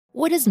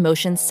What does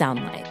motion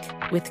sound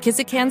like? With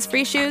Kizik Hands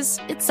Free Shoes,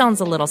 it sounds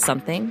a little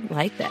something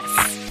like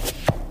this.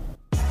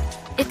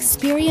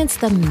 Experience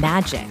the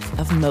magic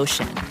of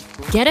motion.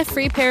 Get a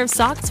free pair of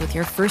socks with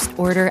your first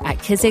order at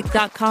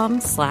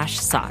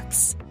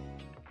kizik.com/socks.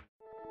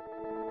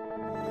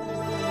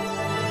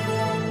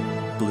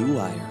 Blue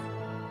Wire.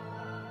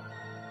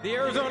 The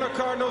Arizona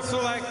Cardinals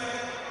select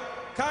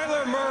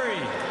Kyler Murray.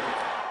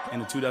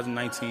 And the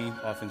 2019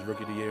 Offensive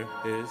Rookie of the Year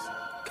is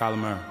Kyler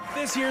Murray.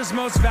 This year's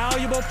most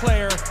valuable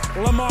player,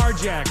 Lamar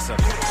Jackson.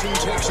 Jackson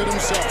takes it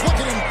himself. Look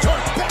at him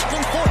dart back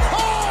and forth.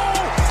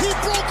 Oh! He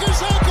broke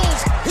his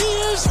ankles. He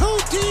is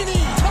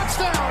Houdini.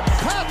 Touchdown.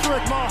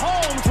 Patrick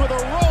Mahomes with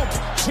a rope.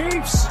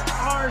 Chiefs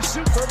are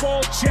Super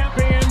Bowl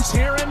champions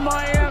here in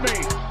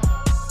Miami.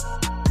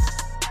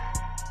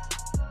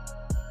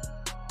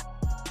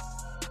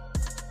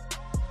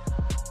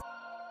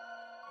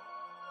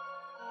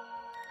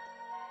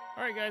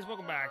 All right, guys,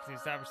 welcome back to the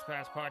Established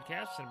Pass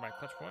podcast, presented by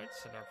Clutch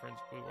Points and our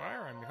friends Blue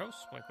Wire. I'm your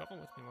host, Blake Lovell.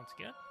 With me once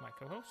again, my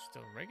co-host,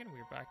 Dylan Reagan. We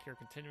are back here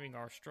continuing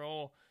our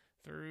stroll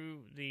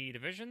through the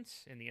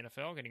divisions in the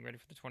NFL, getting ready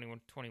for the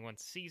 21-21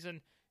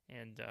 season.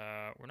 And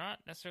we're not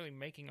necessarily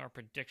making our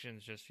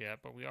predictions just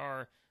yet, but we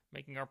are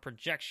making our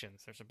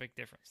projections. There's a big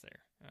difference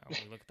there when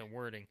we look at the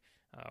wording.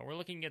 We're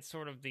looking at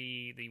sort of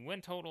the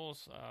win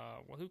totals,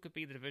 who could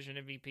be the division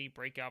MVP,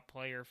 breakout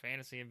player,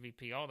 fantasy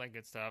MVP, all that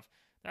good stuff.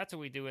 That's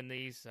what we do in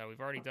these. We've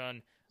already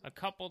done a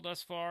couple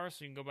thus far,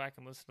 so you can go back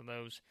and listen to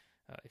those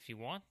if you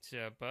want.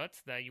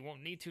 But that you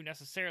won't need to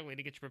necessarily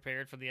to get you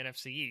prepared for the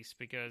NFC East,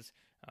 because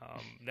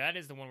that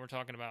is the one we're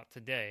talking about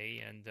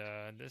today. And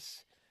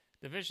this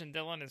division,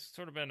 Dylan, has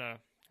sort of been a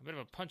bit of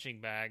a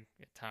punching bag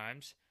at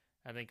times,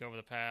 I think, over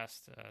the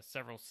past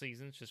several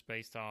seasons, just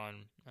based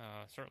on,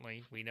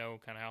 certainly, we know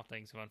kind of how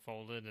things have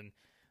unfolded. And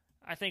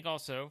I think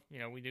also,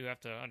 we do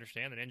have to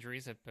understand that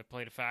injuries have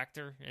played a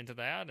factor into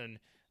that. And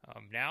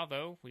now,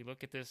 though, we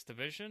look at this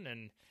division,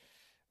 and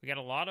we got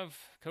a lot of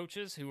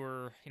coaches who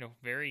are,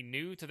 very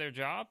new to their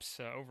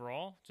jobs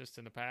overall, just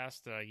in the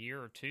past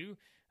year or two.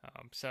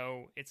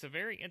 So it's a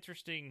very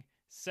interesting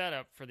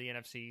setup for the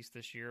NFC East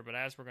this year. But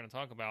as we're going to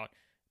talk about,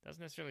 it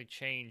doesn't necessarily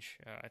change,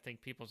 I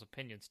think, people's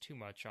opinions too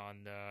much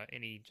on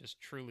any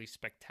just truly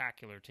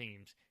spectacular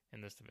teams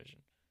in this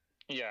division.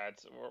 Yeah,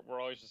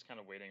 we're always just kind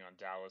of waiting on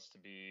Dallas to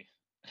be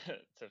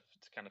to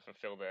kind of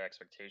fulfill the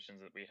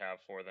expectations that we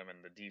have for them, and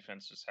the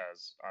defense just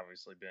has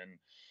obviously been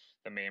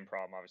the main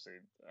problem.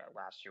 Obviously,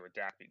 last year with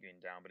Dak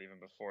being down, but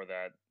even before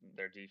that,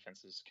 their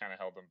defense has kind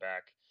of held them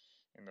back.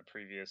 In the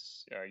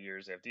previous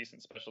years, they have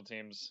decent special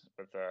teams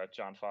with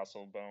John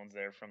Fossil Bones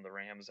there from the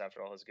Rams after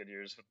all his good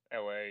years with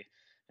LA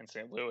and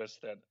St. Louis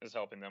that is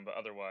helping them.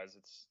 But otherwise,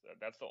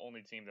 that's the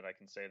only team that I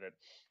can say that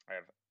I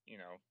have,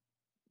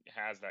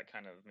 has that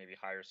kind of maybe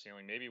higher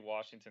ceiling. Maybe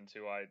Washington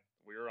too.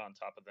 We were on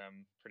top of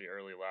them pretty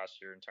early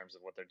last year in terms of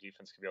what their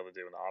defense could be able to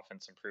do, and the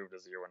offense improved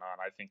as the year went on.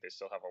 I think they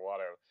still have a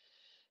lot of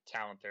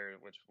talent there,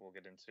 which we'll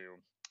get into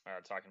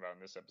talking about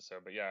in this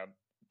episode. But yeah,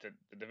 the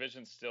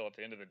division's still, at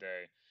the end of the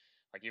day,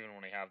 like, even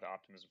when we have the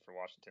optimism for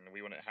Washington,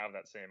 we wouldn't have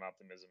that same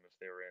optimism if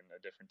they were in a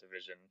different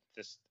division.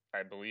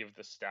 I believe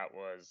the stat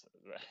was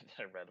that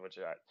I read, which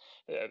it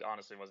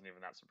honestly wasn't even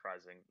that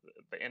surprising.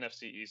 The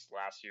NFC East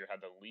last year had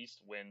the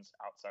least wins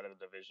outside of the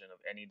division of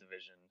any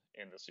division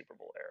in the Super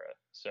Bowl era.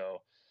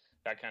 So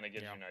that kind of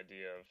gives you an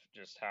idea of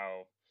just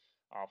how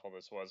awful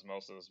this was.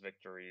 Most of those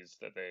victories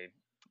that they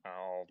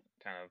all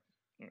kind of,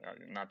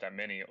 not that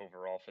many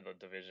overall for the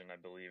division, I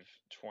believe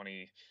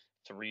 23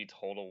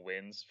 total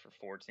wins for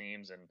 4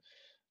 teams, and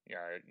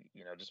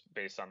just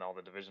based on all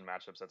the division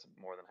matchups, that's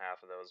more than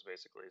half of those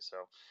basically.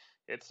 So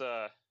it's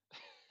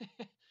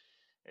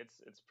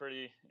it's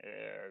pretty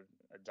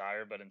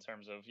dire, but in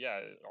terms of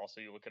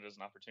also you look at it as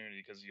an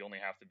opportunity, because you only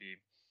have to be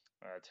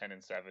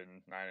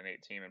 10-7,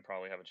 9-8 team and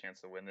probably have a chance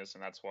to win this,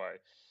 and that's why,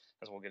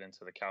 as we'll get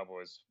into the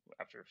Cowboys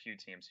after a few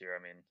teams here. I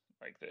mean,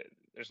 like,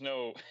 there's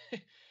no,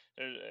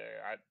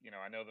 I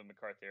know the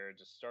McCarthy era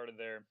just started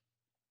there,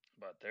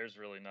 but there's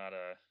really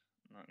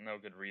no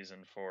good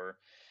reason for,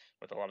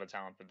 with a lot of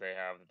talent that they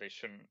have, that they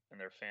shouldn't, in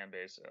their fan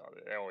base,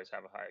 they always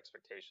have high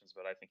expectations,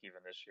 but I think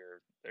even this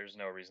year, there's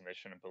no reason they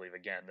shouldn't believe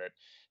again that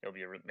it'll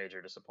be a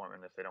major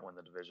disappointment if they don't win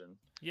the division.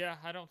 Yeah,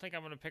 I don't think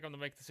I'm going to pick them to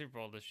make the Super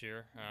Bowl this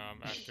year,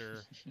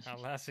 after how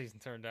last season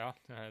turned out,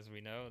 as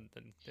we know. It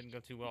didn't go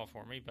too well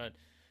for me, but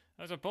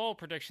it was a bold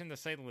prediction, to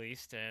say the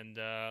least, and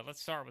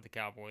let's start with the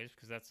Cowboys,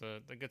 because that's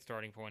a good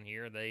starting point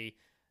here. They,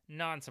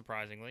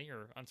 non-surprisingly,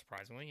 or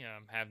unsurprisingly,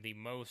 have the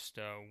most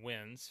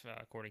wins,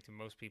 according to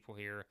most people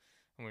here.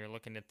 When we were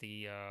looking at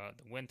the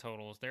win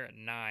totals, they're at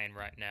 9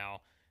 right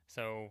now.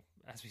 So,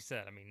 as we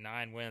said,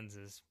 9 wins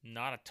is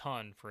not a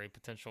ton for a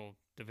potential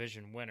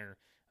division winner.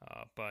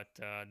 But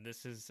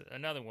this is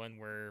another one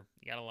where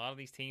you got a lot of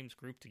these teams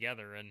grouped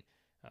together, and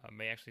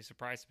may actually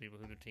surprise people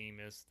who the team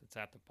is that's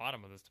at the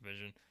bottom of this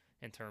division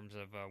in terms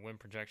of win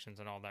projections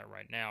and all that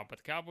right now. But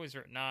the Cowboys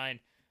are at 9.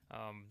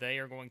 They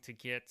are going to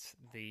get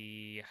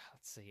I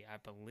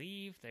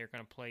believe they're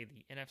going to play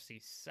the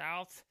NFC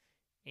South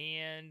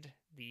and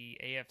the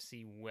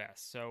AFC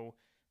West. So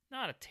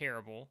not a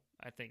terrible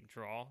I think,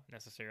 draw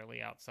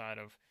necessarily outside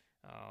of,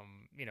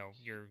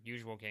 your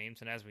usual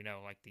games. And as we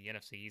know, like the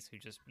NFC East,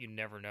 you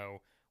never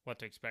know what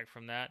to expect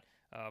from that.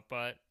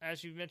 But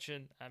as you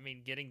mentioned, I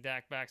mean, getting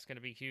Dak back is going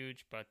to be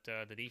huge, but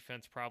the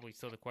defense probably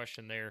still the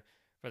question there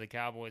for the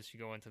Cowboys to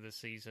go into this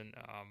season.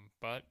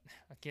 But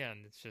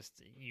again, it's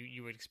just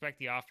you would expect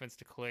the offense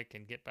to click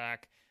and get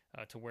back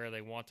to where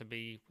they want to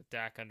be with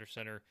Dak under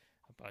center.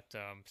 But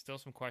still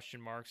some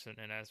question marks.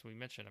 And as we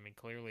mentioned, I mean,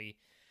 clearly,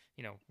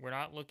 we're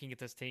not looking at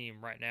this team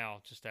right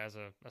now just as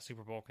a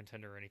Super Bowl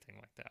contender or anything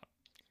like that.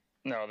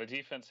 No, the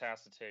defense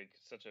has to take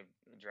such a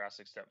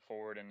drastic step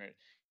forward, and it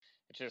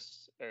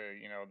just,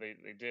 they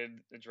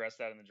did address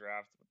that in the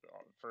draft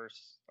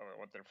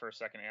with their first,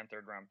 second, and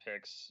third round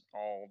picks,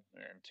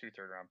 and 2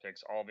 third-round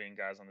picks, all being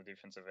guys on the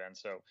defensive end.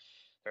 So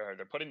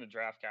they're putting the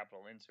draft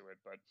capital into it,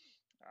 but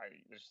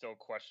there's still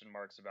question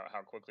marks about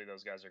how quickly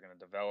those guys are going to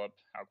develop,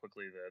 how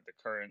quickly the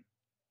current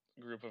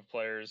group of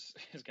players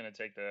is going to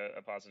take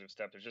a positive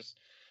step. There's just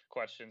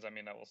questions. I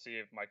mean, we'll see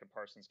if Micah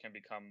Parsons can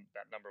become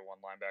that number 1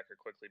 linebacker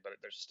quickly, but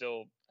I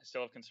still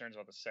have concerns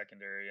about the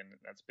secondary, and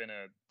that's been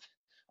a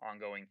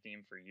ongoing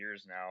theme for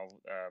years now.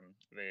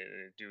 They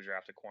do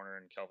draft a corner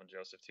in Kelvin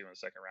Joseph too in the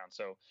second round.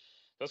 So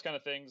those kind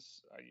of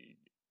things,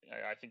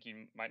 I think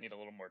you might need a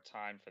little more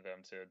time for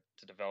them to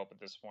develop at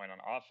this point.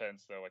 On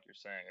offense, though, like you're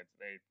saying,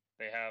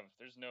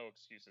 there's no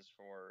excuses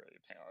for,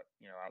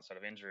 outside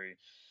of injury,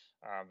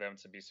 them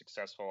to be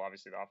successful.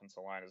 Obviously, the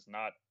offensive line is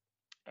not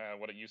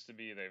what it used to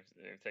be. They've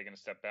taken a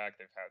step back.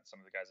 They've had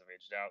some of the guys have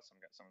aged out.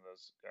 Some of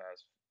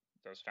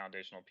those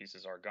foundational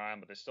pieces are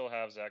gone, but they still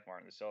have Zach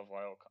Martin. They still have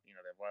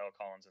they have Lyle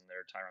Collins in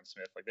there, Tyron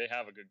Smith. Like, they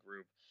have a good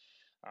group.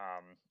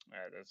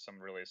 Some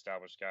really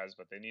established guys,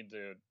 but they need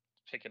to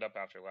pick it up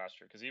after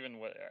last year. Because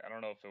I don't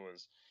know if it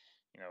was,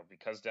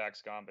 because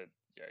Dak's gone, but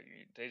yeah,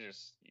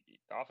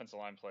 the offensive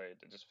line play,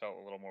 it just felt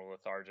a little more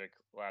lethargic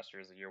last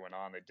year as the year went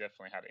on. They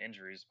definitely had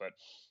injuries, but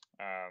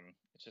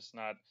it's just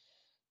not.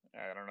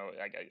 I don't know.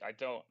 I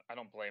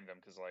don't blame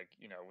them, because, like,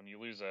 when you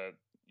lose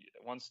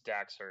once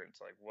Dak's hurt,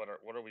 it's like, what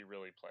are we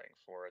really playing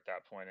for at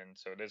that point? And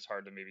so it is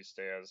hard to maybe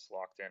stay as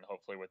locked in.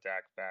 Hopefully with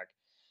Dak back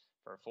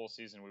for a full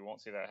season, we won't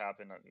see that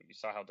happen. You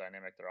saw how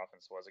dynamic their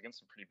offense was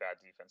against some pretty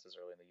bad defenses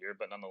early in the year,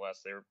 but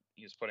nonetheless,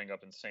 he was putting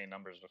up insane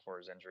numbers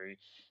before his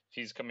injury. If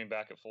he's coming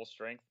back at full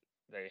strength,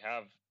 they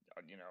have,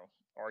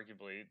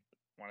 arguably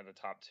one of the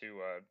top 2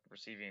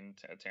 receiving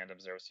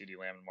tandems there with CeeDee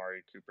Lamb and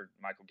Amari Cooper.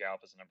 Michael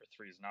Gallup as a number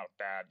 3 is not a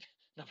bad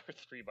number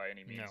 3 by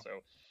any means.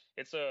 No. So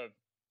it's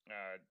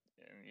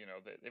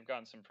they've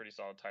gotten some pretty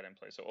solid tight end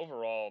play. So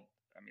overall,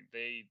 I mean,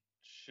 they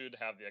should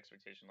have the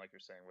expectation, like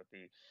you're saying, with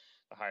the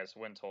highest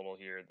win total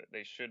here, that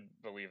they should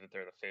believe that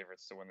they're the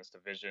favorites to win this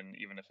division,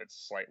 even if it's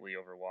slightly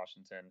over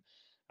Washington.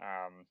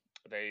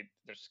 Their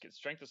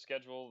strength of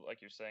schedule,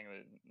 like you're saying,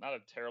 not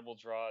a terrible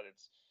draw.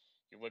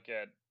 You look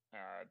at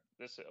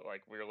this,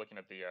 like we were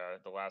looking at the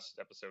last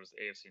episode, was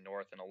the AFC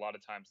North, and a lot of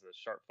times the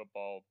Sharp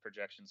Football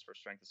projections for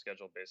strength of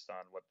schedule based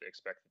on what they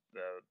expect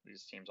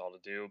these teams all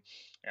to do,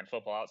 and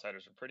Football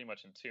Outsiders are pretty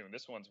much in tune.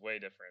 This one's way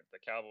different. The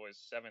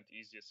Cowboys' 7th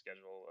easiest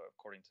schedule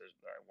according to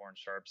Warren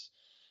Sharp's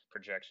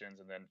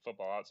projections, and then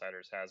Football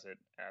Outsiders has it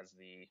as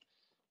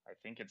I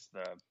think it's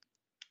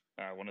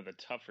one of the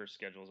tougher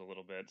schedules a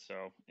little bit.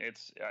 So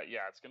it's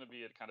going to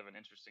be a kind of an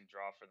interesting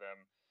draw for them.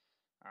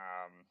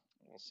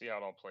 We'll see how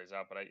it all plays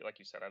out, but like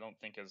you said, I don't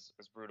think as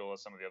brutal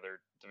as some of the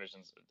other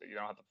divisions. You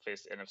don't have to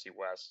face the NFC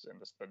West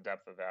and the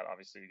depth of that.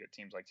 Obviously, you get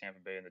teams like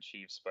Tampa Bay and the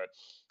Chiefs, but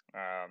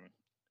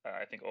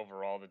I think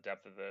overall the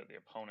depth of the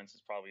opponents is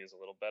probably a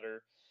little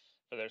better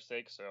for their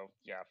sake. So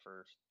yeah,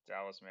 for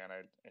Dallas, man,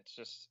 it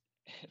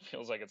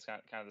feels like it's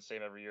kind of the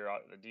same every year.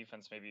 The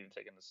defense maybe even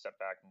taking a step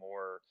back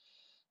more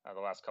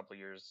the last couple of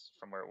years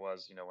from where it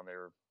was, when they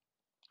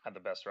had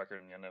the best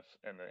record in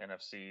the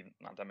NFC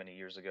not that many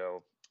years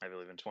ago. I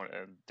believe in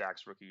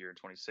Dak's rookie year in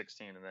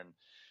 2016, and then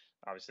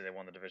obviously they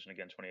won the division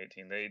again in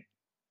 2018.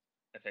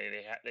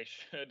 They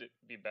should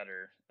be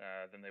better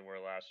than they were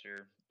last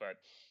year, but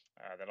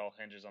that all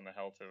hinges on the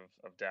health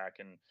of Dak.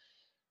 And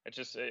it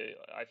just,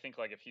 I think,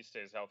 like, if he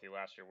stays healthy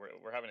last year,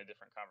 we're having a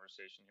different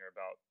conversation here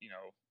about,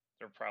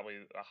 they're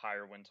probably a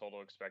higher win total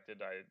expected.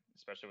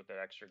 Especially with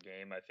that extra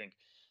game, I think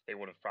they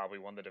would have probably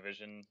won the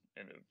division,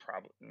 and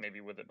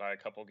maybe with it by a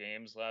couple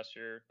games last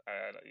year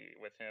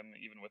with him,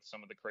 even with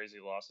some of the crazy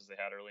losses they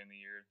had early in the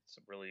year,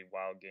 some really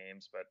wild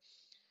games. But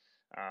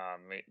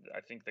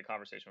I think the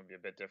conversation would be a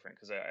bit different,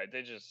 because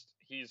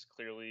he's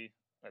clearly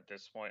at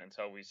this point,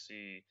 until we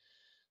see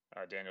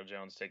Daniel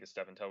Jones take a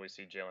step, until we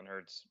see Jalen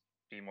Hurts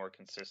be more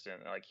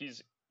consistent. Like,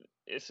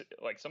 it's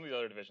like some of the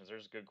other divisions,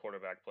 there's good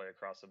quarterback play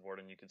across the board,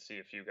 and you can see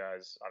a few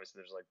guys. Obviously,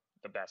 there's like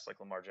the best, like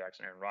Lamar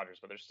Jackson, Aaron Rodgers,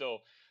 but there's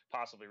still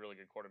possibly really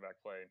good quarterback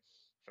play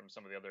from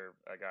some of the other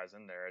guys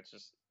in there. It's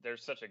just,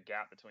 there's such a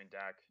gap between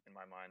Dak, in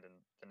my mind, and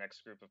the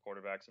next group of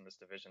quarterbacks in this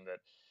division, that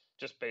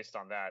just based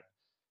on that,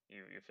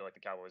 you feel like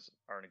the Cowboys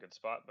are in a good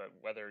spot. But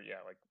what are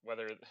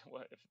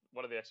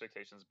the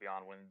expectations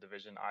beyond winning the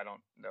division? I don't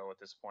know at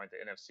this point.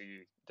 The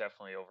NFC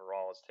definitely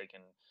overall has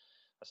taken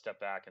a step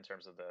back in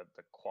terms of the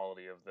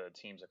quality of the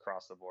teams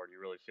across the board. You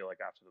really feel like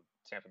after the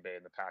Tampa Bay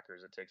and the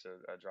Packers, it takes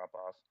a drop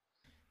off.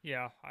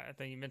 Yeah, I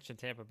think you mentioned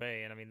Tampa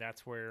Bay, and I mean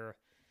that's where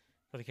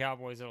for the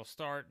Cowboys it'll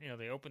start.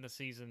 They open the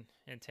season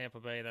in Tampa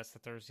Bay. That's the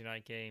Thursday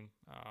night game.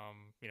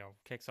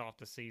 Kicks off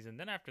the season.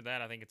 Then after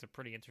that, I think it's a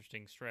pretty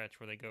interesting stretch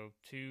where they go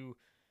to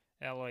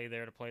LA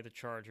there to play the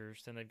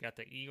Chargers. Then they've got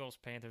the Eagles,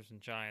 Panthers, and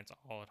Giants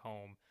all at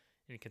home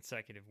in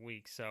consecutive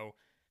weeks. So,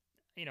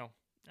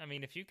 I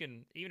mean,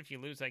 even if you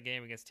lose that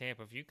game against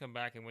Tampa, if you come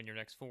back and win your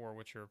next 4,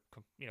 which are,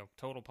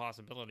 total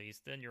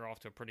possibilities, then you're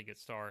off to a pretty good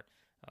start,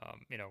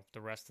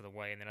 the rest of the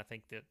way. And then I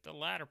think that the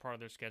latter part of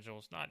their schedule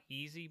is not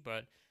easy,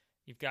 but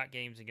you've got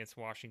games against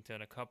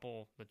Washington, a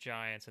couple, the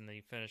Giants, and then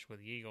you finish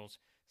with the Eagles.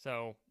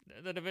 So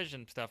the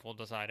division stuff will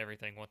decide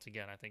everything once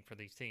again, I think, for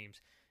these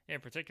teams in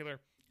particular.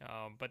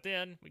 But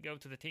then we go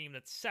to the team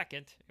that's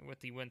second with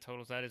the win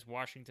totals. That is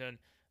Washington.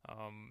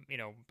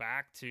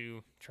 Back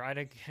to try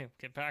to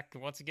get back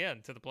once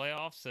again to the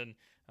playoffs. And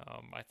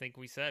I think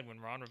we said when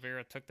Ron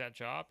Rivera took that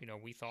job,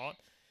 we thought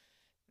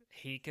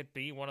he could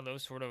be one of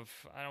those sort of,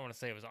 I don't want to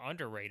say it was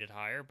underrated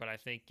hire, but I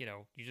think,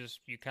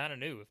 you kind of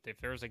knew if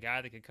there was a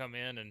guy that could come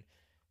in and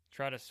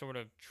try to sort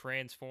of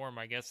transform,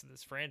 I guess,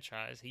 this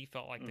franchise, he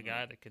felt like the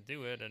guy that could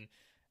do it. And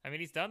I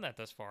mean, he's done that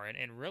thus far.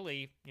 And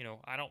really,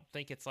 I don't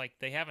think it's like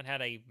they haven't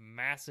had a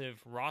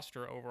massive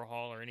roster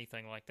overhaul or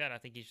anything like that. I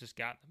think he's just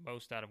gotten the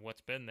most out of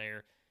what's been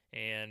there.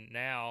 And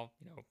now,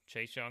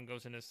 Chase Young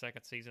goes into his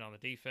second season on the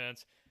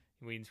defense.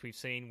 We've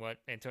seen what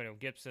Antonio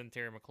Gibson,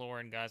 Terry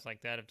McLaurin, guys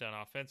like that have done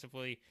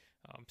offensively.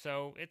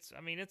 So it's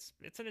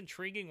an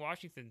intriguing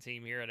Washington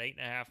team here at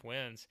 8.5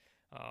 wins.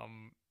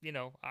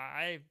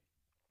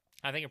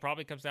 I think it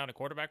probably comes down to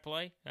quarterback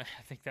play. I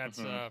think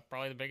that's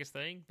probably the biggest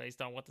thing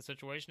based on what the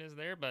situation is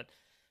there. But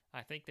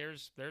I think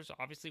there's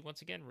obviously,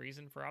 once again,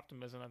 reason for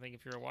optimism, I think,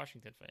 if you're a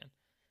Washington fan.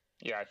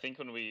 Yeah, I think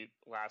when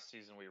last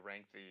season we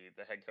ranked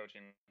the head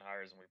coaching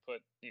hires and we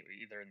put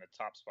either in the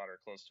top spot or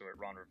close to it,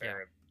 Ron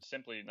Rivera,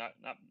 simply not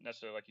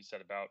necessarily like you said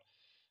about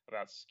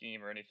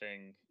scheme or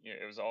anything.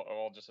 It was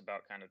all just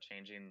about kind of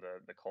changing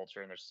the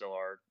culture, and there still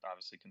are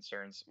obviously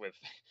concerns with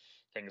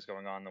things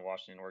going on in the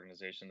Washington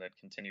organization that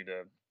continue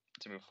to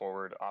move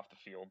forward off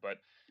the field. But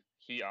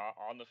he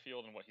on the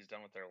field and what he's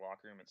done with their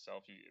locker room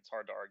itself, it's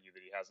hard to argue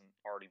that he hasn't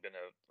already been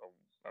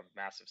a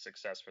massive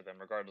success for them,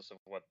 regardless of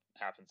what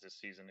happens this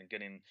season. And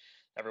getting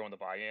everyone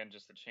to buy in,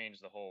 just to change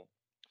the whole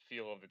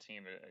feel of the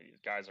team.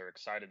 Guys are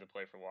excited to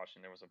play for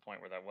Washington. There was a point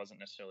where that wasn't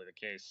necessarily the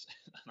case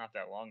not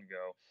that long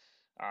ago.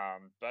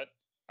 But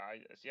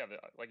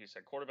like you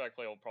said, quarterback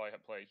play will probably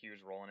play a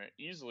huge role in it.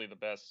 Easily the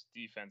best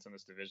defense in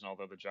this division,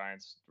 although the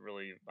Giants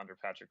really, under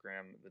Patrick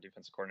Graham, the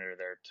defensive coordinator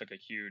there, took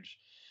a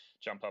huge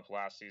jump up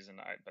last season.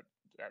 But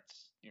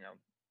that's,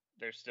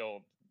 they're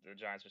still, the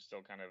Giants are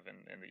still kind of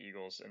in the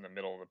Eagles in the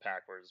middle of the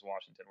pack, whereas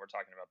Washington, we're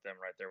talking about them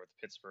right there with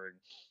Pittsburgh,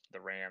 the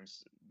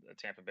Rams, the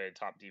Tampa Bay,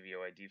 top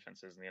DVOA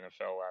defenses in the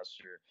NFL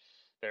last year.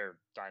 They're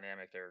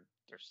dynamic. They're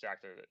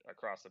stacked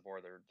across the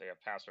board. They have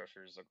pass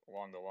rushers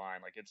along the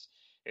line. Like it's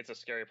a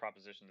scary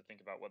proposition to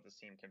think about what this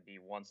team can be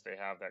once they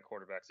have that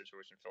quarterback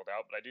situation filled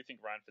out. But I do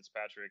think Ryan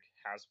Fitzpatrick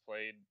has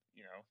played.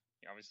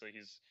 Obviously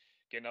he's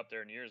getting up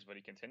there in years, but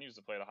he continues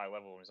to play at a high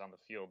level when he's on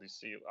the field. You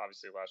see,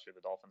 obviously last year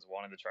the Dolphins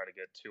wanted to try to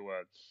get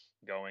Tua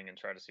going and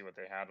try to see what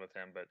they had with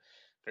him, but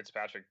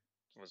Fitzpatrick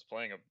was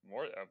playing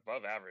more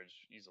above average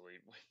easily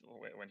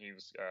when he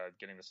was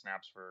getting the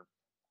snaps for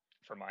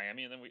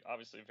Miami. And then we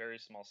obviously very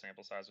small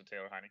sample size with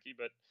Taylor Heineke,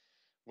 but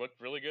looked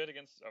really good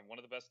against one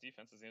of the best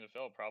defenses in the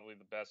NFL, probably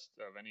the best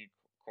of any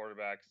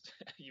quarterback,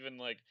 even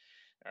with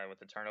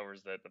the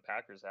turnovers that the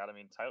Packers had. I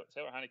mean,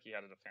 Taylor Heineke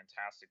had a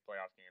fantastic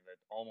playoff game that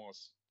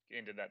almost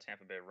ended that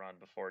Tampa Bay run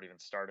before it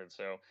even started.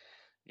 So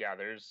yeah,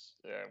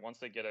 there's once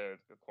they get a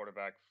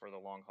quarterback for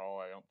the long haul,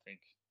 I don't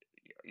think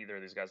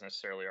either of these guys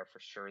necessarily are for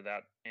sure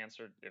that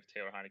answer. If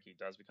Taylor Heineke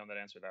does become that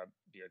answer, that'd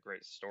be a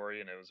great story,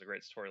 and it was a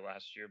great story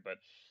last year. But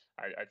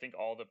I think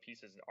all the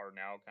pieces are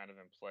now kind of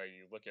in play.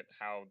 You look at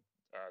how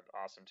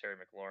awesome Terry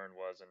McLaurin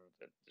was, and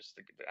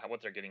what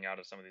they're getting out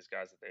of some of these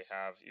guys that they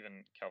have,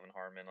 even Kelvin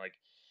Harmon. Like,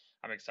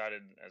 I'm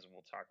excited, as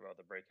we'll talk about,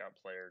 the breakout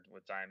player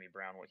with Diami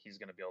Brown, what he's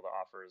going to be able to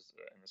offer is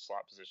in the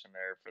slot position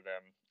there for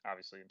them.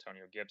 Obviously,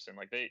 Antonio Gibson.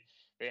 Like they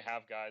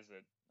have guys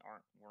that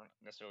weren't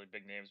necessarily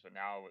big names, but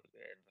now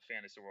in the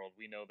fantasy world,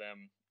 we know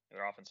them.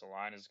 Their offensive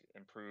line is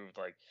improved.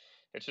 Like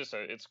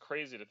it's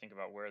crazy to think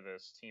about where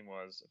this team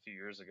was a few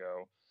years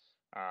ago.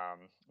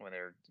 When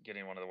they're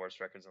getting one of the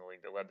worst records in the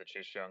league. They led the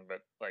Chase Young,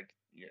 but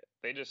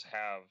they just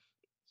have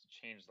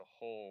changed the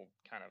whole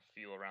kind of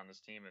feel around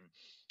this team. And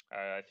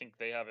I think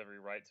they have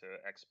every right to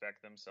expect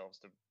themselves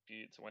to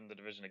win the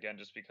division again,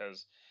 just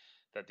because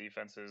that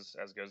defense is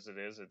as good as it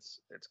is.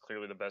 It's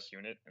clearly the best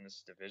unit in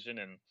this division,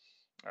 and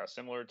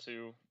similar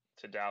to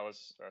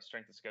Dallas,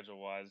 strength of schedule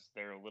wise,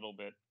 they're a little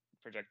bit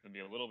projected to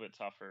be a little bit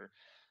tougher.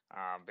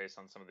 Based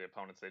on some of the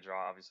opponents they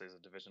draw. Obviously, as a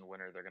division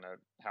winner, they're going to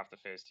have to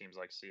face teams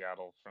like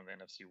Seattle from the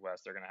NFC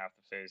West. They're going to have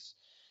to face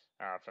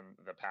from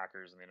the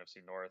Packers in the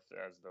NFC North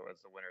as the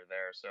winner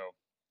there. So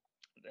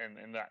and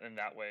in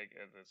that way,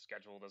 the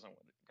schedule doesn't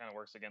kind of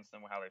works against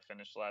them how they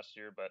finished last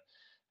year. But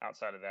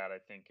outside of that, I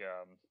think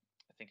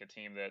a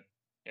team that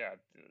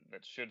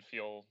that should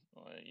feel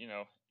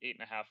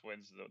 8.5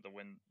 wins,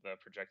 the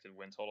projected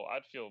win total.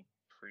 I'd feel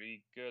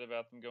pretty good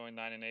about them going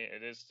 9-8.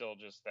 It is still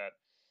just that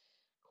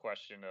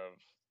question of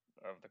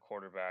the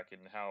quarterback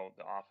and how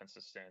the offense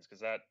sustains, because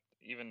that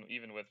even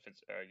with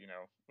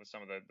with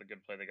some of the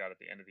good play they got at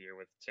the end of the year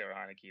with Taylor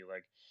Heineke,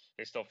 like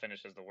they still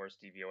finish as the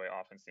worst DVOA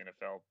offense in the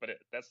NFL. But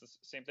that's the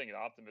same thing, the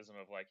optimism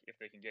of like if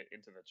they can get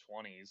into the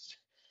 20s,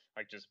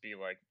 like just be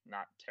like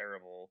not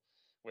terrible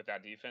with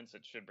that defense,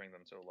 it should bring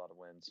them to a lot of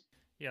wins.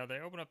 Yeah, they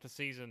open up the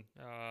season.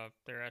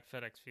 They're at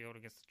FedEx Field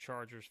against the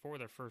Chargers. 4 of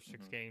their first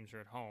 6 games are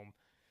at home.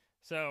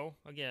 So,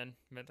 again,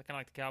 kind of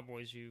like the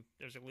Cowboys,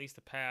 there's at least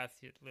a path.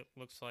 It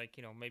looks like,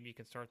 maybe you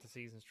can start the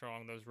season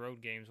strong. Those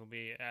road games will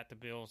be at the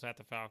Bills, at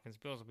the Falcons.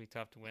 Bills will be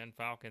tough to win.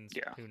 Falcons,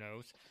 who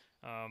knows?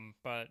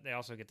 But they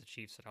also get the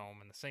Chiefs at home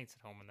and the Saints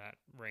at home in that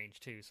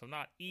range, too. So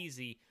not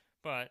easy,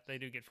 but they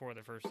do get 4 of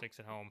their first 6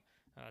 at home.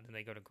 Then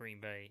they go to Green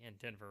Bay and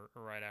Denver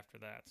right after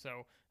that.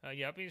 So,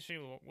 it'll be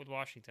interesting with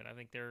Washington. I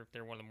think they're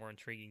one of the more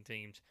intriguing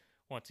teams.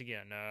 Once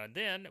again,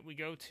 then we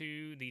go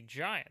to the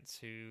Giants,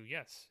 who,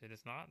 yes, it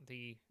is not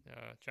the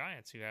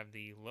Giants who have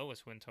the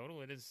lowest win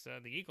total. It is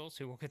the Eagles,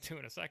 who we'll get to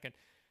in a second.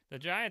 The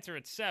Giants are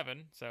at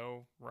 7,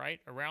 so right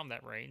around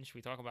that range.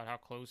 We talk about how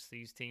close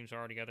these teams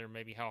are together,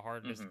 maybe how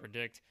hard it is to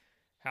predict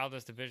how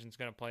this division is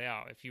going to play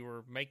out. If you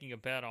were making a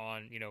bet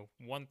on,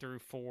 1 through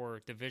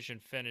 4 division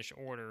finish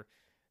order,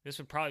 this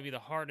would probably be the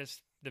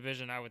hardest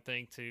division, I would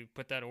think, to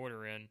put that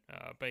order in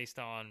based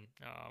on,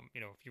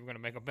 if you were going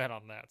to make a bet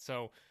on that.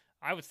 So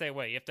I would stay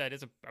away. If that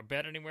is a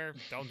bet anywhere,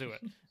 don't do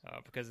it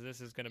because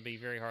this is going to be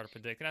very hard to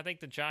predict. And I think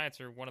the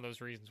Giants are one of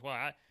those reasons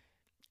why.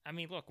 I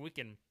mean, look, we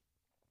can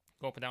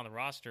go up and down the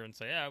roster and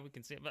say, yeah, we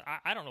can see it. But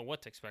I don't know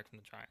what to expect from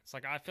the Giants.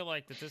 Like, I feel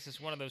like that this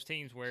is one of those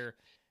teams where,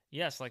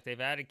 yes, like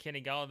they've added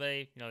Kenny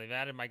Golladay. They've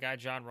added my guy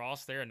John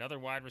Ross there, another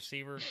wide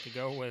receiver to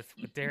go with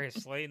Darius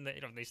Slayton.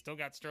 They still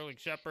got Sterling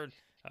Shepard.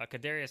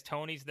 Kadarius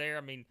Toney's there.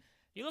 I mean,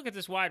 you look at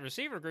this wide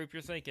receiver group,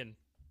 you're thinking,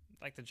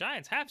 like the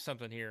Giants have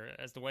something here,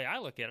 as the way I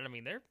look at it. I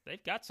mean,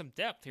 they've got some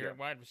depth here at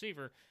wide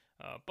receiver,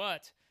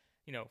 but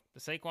the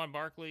Saquon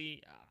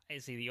Barkley,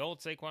 is he the old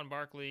Saquon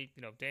Barkley?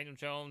 Daniel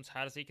Jones,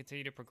 how does he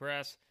continue to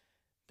progress?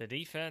 The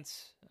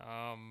defense,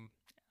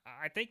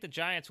 I think the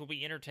Giants will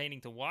be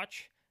entertaining to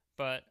watch,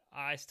 but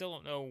I still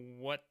don't know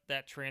what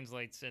that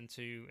translates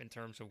into in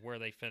terms of where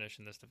they finish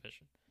in this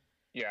division.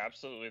 Yeah,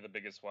 absolutely the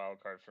biggest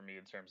wild card for me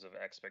in terms of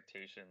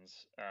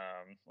expectations.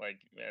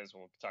 Like as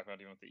we'll talk about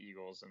even with the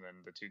Eagles and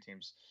then the two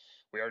teams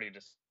we already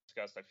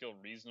discussed, I feel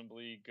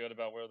reasonably good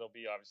about where they'll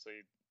be.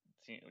 Obviously,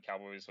 the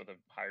Cowboys with a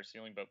higher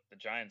ceiling, but the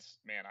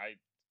Giants, man,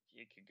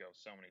 it could go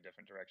so many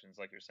different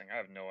directions. Like you're saying, I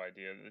have no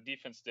idea. The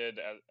defense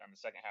did on the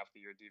second half of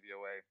the year,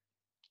 DVOA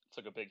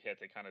took a big hit.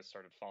 They kind of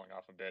started falling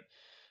off a bit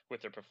with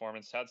their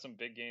performance. Had some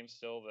big games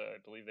still. I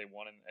believe they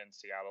won in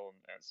Seattle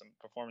and some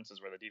performances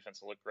where the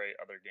defense looked great.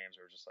 Other games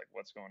were just like,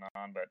 what's going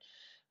on? But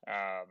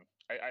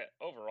I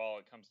overall,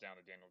 it comes down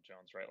to Daniel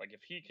Jones, right? Like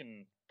if he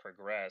can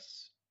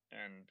progress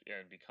and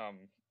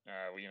become,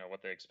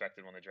 what they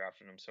expected when they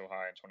drafted him so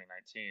high in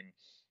 2019,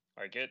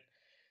 like it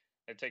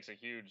takes a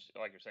huge,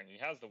 like you're saying, he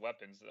has the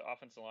weapons. The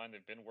offensive line,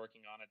 they've been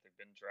working on it.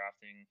 They've been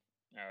drafting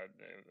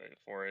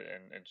for it,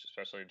 and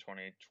especially in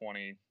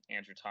 2020,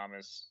 Andrew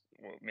Thomas,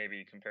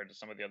 maybe compared to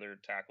some of the other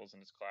tackles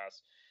in his class,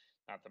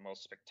 not the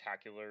most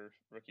spectacular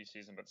rookie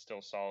season, but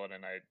still solid.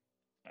 And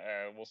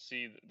we'll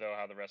see though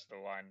how the rest of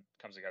the line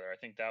comes together. I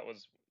think that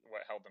was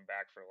what held them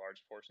back for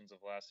large portions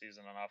of last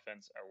season on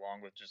offense,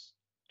 along with just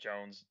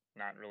Jones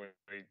not really,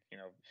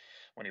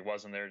 when he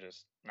wasn't there,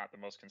 just not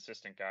the most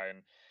consistent guy.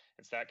 And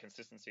it's that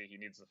consistency he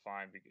needs to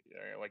find.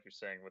 Like you're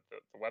saying, with the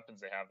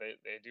weapons they have,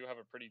 they do have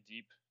a pretty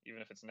deep,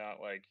 even if it's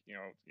not like,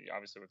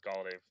 obviously with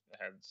Golladay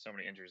had so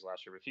many injuries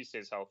last year, but if he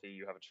stays healthy,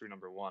 you have a true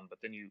number 1, but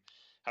then you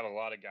have a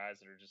lot of guys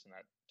that are just in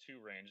that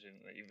 2 range,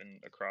 and even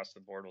across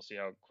the board. We'll see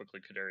how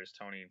quickly Kadarius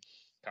Toney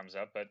comes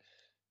up, but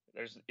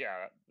there's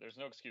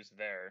no excuse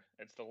there.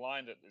 It's the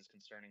line that is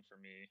concerning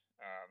for me.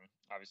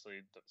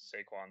 Obviously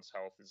Saquon's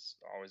health is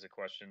always a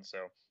question,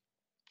 so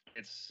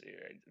it's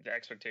the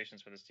expectations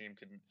for this team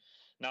could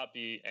not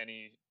be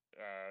any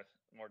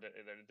more.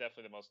 They're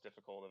definitely the most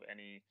difficult of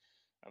any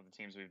of the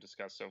teams we've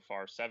discussed so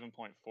far.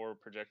 7.4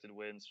 projected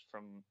wins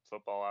from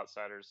Football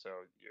Outsiders,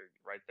 so you're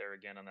right there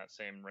again on that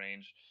same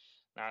range.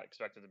 Not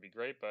expected to be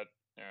great, but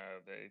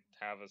they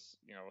have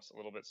a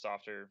little bit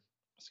softer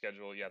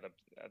schedule. Yeah,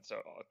 that's a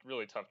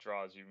really tough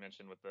draw, as you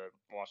mentioned, with the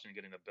Washington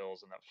getting the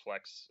Bills and that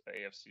flex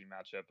AFC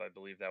matchup. I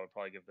believe that would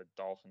probably give the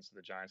Dolphins to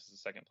the Giants as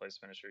the second place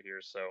finisher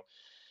here. So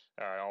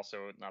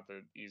also not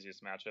the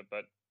easiest matchup,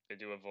 but they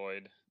do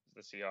avoid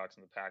the Seahawks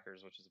and the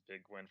Packers, which is a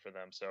big win for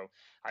them. So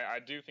I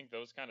do think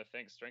those kind of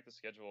things, strength of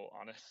schedule,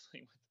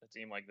 honestly, with a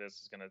team like this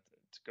is going to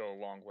go a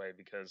long way,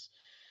 because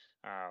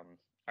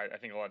I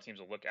think a lot of teams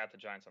will look at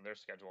the Giants on their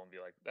schedule and be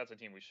like, that's a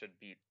team we should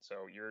beat.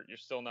 So you're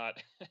still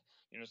not,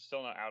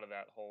 still not out of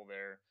that hole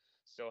there.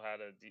 Still had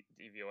a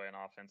DVOA on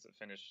offense that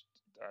finished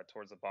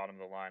towards the bottom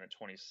of the line at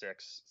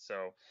 26.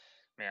 So,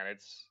 man,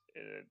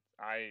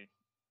 I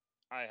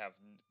have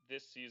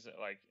this season,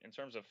 like in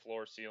terms of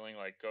floor ceiling,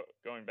 like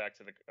going back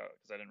to the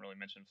because I didn't really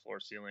mention floor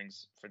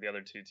ceilings for the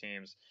other two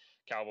teams.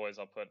 Cowboys,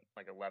 I'll put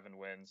like 11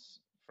 wins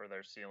for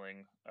their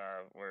ceiling,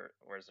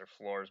 whereas their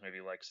floor is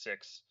maybe like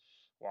 6.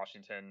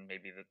 Washington,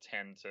 maybe the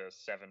 10 to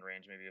 7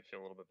 range. Maybe I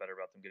feel a little bit better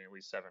about them getting at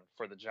least 7.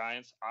 For the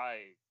Giants,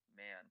 I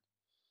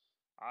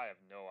have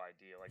no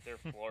idea. Like their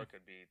floor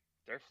could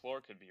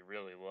be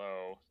really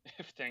low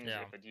if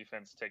the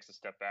defense takes a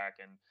step back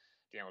and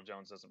Daniel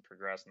Jones doesn't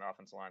progress and the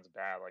offensive line's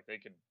bad. Like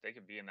they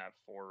could be in that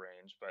 4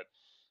 range, but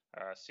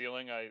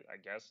ceiling, I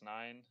guess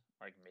 9,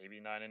 like maybe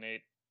 9 and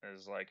 8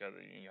 is like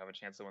you have a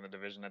chance to win the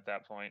division at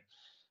that point.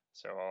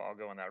 So I'll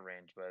go in that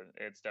range, but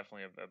it's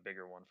definitely a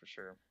bigger one for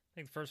sure. I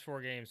think the first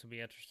 4 games will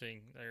be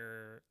interesting.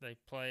 They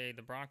play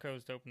the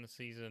Broncos to open the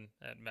season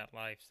at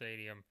MetLife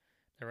Stadium.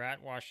 They're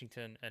at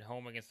Washington, at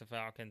home against the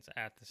Falcons,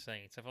 at the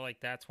Saints. I feel like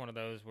that's one of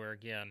those where,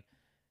 again,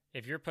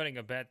 if you're putting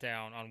a bet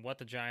down on what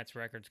the Giants'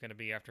 record's going to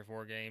be after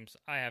 4 games,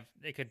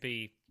 it could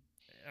be,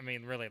 I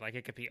mean, really, like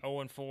it could be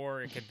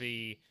 0-4, it could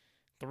be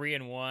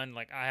 3-1.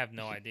 Like I have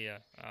no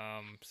idea.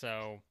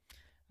 So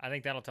I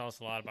think that'll tell us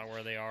a lot about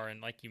where they are.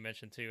 And like you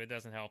mentioned too, it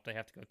doesn't help. They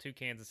have to go to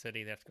Kansas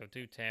City, they have to go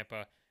to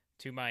Tampa,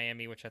 to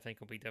Miami, which I think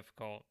will be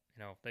difficult.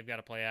 You know, they've got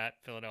to play at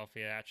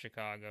Philadelphia, at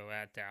Chicago,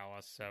 at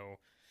Dallas. So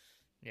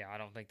yeah, I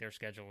don't think their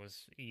schedule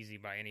was easy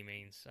by any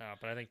means.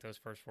 But I think those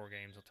first 4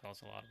 games will tell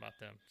us a lot about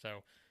them. So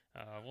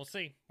we'll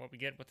see what we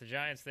get with the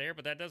Giants there,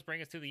 but that does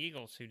bring us to the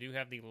Eagles, who do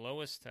have the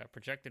lowest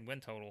projected win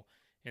total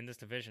in this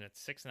division at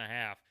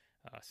 6.5.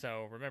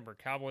 So remember,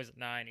 Cowboys at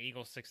 9,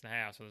 Eagles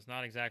 6.5. So it's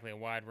not exactly a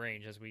wide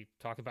range as we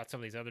talk about some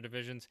of these other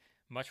divisions.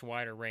 Much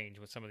wider range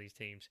with some of these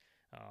teams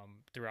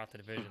throughout the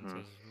division. So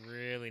it's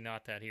really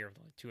not that here,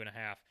 like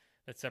 2.5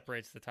 that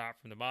separates the top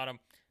from the bottom.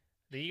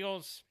 The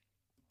Eagles,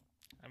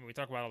 I mean, we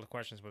talk about all the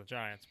questions with the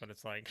Giants, but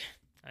it's like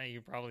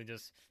you probably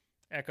just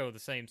echo the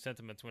same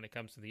sentiments when it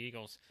comes to the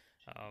Eagles.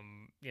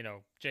 You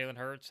know, Jalen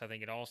Hurts, I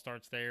think it all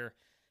starts there.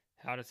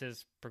 How does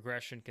his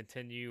progression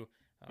continue?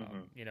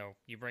 You know,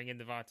 you bring in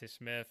Devontae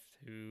Smith,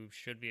 who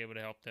should be able to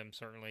help them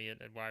certainly at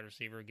wide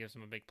receiver, gives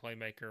them a big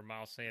playmaker.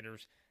 Miles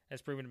Sanders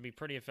has proven to be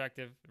pretty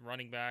effective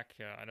running back.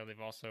 I know they've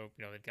also,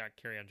 you know, they've got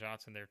Kerryon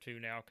Johnson there too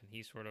now. Can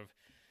he sort of,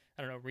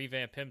 I don't know,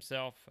 revamp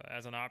himself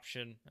as an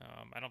option?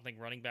 I don't think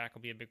running back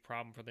will be a big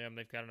problem for them.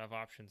 They've got enough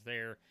options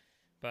there.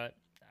 But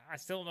I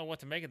still don't know what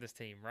to make of this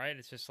team, right?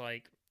 It's just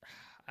like,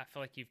 I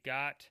feel like you've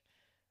got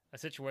a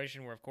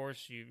situation where, of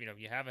course, you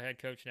have a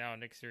head coach now,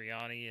 Nick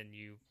Sirianni, and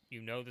you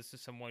know this is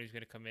someone who's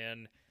going to come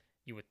in.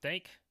 You would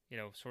think, you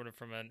know, sort of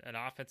from an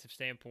offensive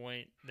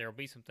standpoint, there will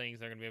be some things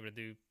they're going to be able to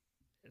do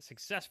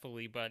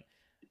successfully, but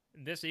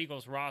this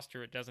Eagles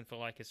roster, it doesn't feel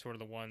like it's sort of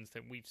the ones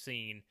that we've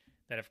seen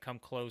that have come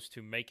close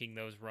to making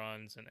those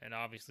runs, and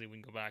obviously we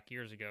can go back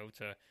years ago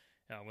to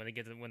when they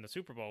get to win the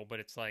Super Bowl, but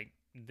it's like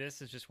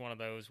this is just one of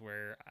those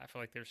where I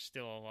feel like there's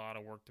still a lot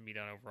of work to be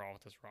done overall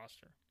with this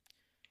roster.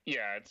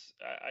 Yeah,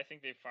 I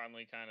think they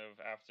finally kind of,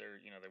 after,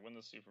 you know, they win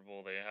the Super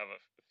Bowl, they have a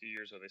few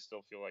years where they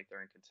still feel like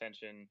they're in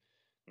contention.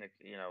 Nick,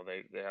 you know,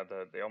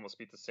 they almost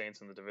beat the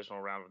Saints in the divisional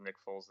round with Nick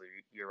Foles the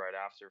year right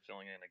after,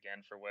 filling in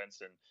again for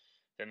Wentz, and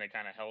then they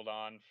kind of held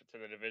on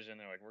to the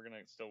division. They're like, we're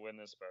gonna still win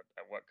this, but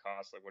at what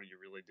cost? Like, what are you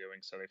really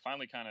doing? So they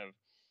finally kind of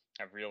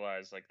have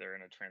realized like they're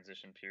in a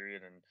transition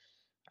period, and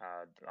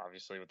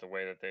obviously with the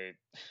way that they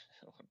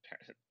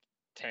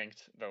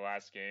tanked the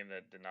last game,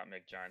 that did not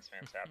make Giants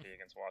fans happy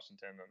against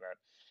Washington, and that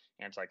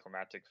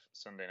anticlimactic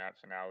Sunday night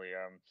finale.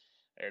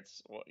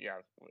 It's, well, yeah,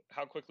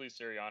 how quickly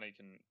Sirianni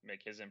can make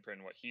his imprint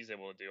and what he's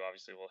able to do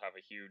obviously will have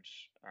a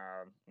huge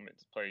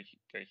play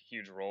a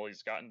huge role.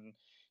 He's gotten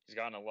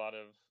a lot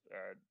of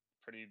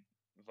pretty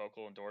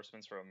vocal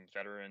endorsements from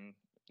veteran,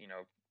 you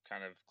know,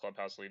 kind of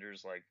clubhouse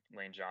leaders like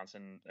Lane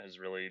Johnson has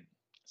really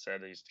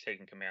said that he's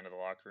taking command of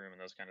the locker room and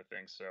those kind of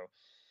things. So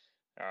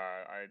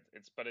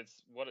it's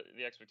what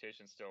the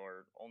expectations still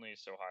are only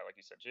so high. Like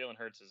you said, Jalen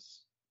Hurts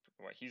is,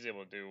 what he's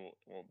able to do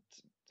will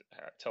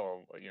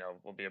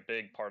will be a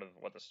big part of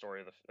what the story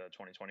of the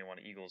 2021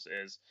 Eagles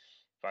is.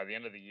 By the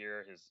end of the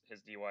year,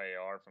 his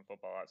DYAR from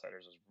Football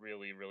Outsiders was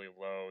really, really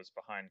low. It's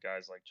behind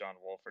guys like John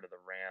Wolford of the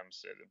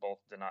Rams. Both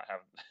did not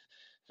have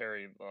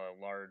very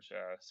large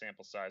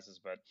sample sizes,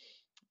 but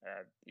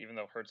even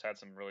though Hurts had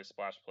some really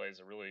splash plays,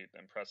 a really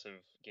impressive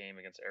game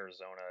against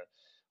Arizona,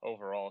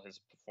 overall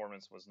his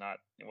performance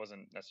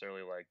wasn't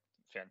necessarily like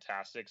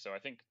fantastic. So I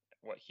think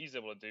what he's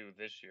able to do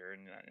this year,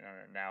 and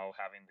now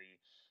having the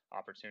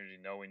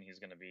opportunity, knowing he's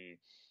going to be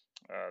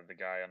the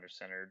guy under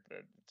center,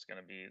 that it's going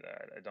to be,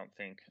 I don't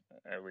think,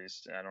 at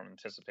least I don't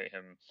anticipate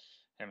him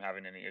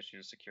having any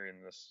issues securing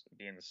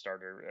being the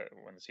starter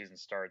when the season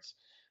starts.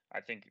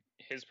 I think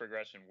his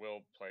progression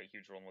will play a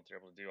huge role in what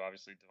they're able to do.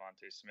 Obviously,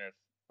 Devontae Smith,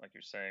 like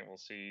you're saying, we'll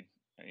see.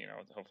 You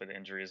know, hopefully the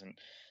injury isn't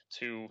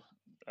too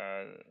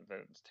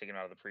that's taken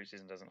out of the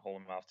preseason, doesn't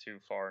hold him off too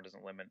far, and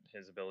doesn't limit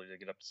his ability to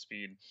get up to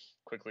speed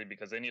quickly,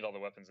 because they need all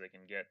the weapons they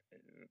can get.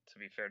 To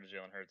be fair to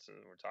Jalen Hurts,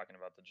 we're talking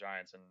about the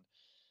Giants, and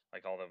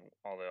like all the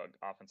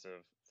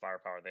offensive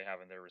firepower they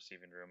have in their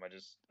receiving room. I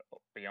just,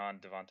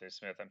 beyond Devontae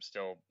Smith, I'm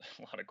still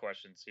a lot of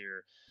questions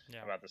here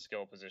about the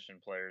skill position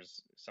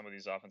players. Some of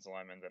these offensive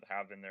linemen that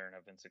have been there and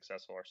have been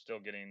successful are still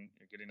getting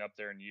up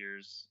there in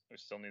years. We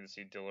still need to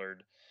see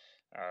Dillard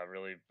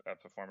really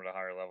perform at a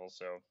higher level.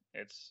 So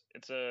it's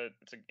an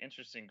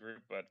interesting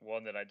group, but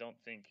one that I don't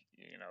think,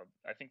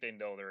 I think they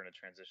know they're in a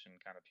transition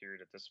kind of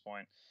period at this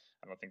point.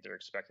 I don't think they're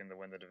expecting to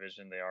win the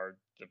division. They are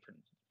the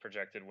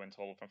projected win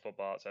total from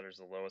Football Outsiders,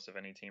 the lowest of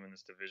any team in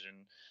this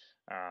division,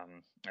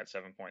 at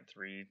 7.3,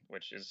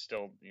 which is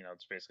still,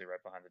 it's basically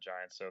right behind the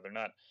Giants. So they're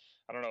not,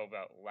 I don't know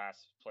about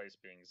last place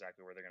being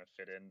exactly where they're going to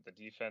fit in. The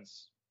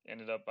defense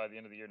ended up by the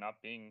end of the year not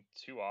being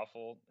too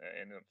awful,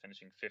 ended up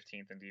finishing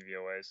 15th in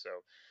DVOA.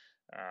 So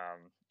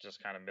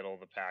just kind of middle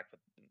of the pack, but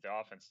the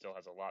offense still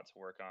has a lot to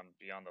work on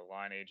beyond the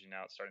line aging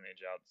out, starting to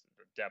age out.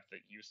 The depth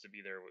that used to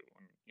be there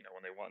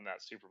when they won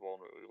that Super Bowl,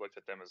 we looked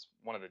at them as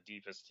one of the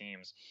deepest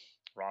teams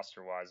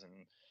roster wise,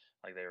 and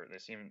like they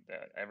seem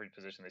that every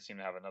position they seem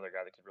to have another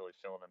guy that could really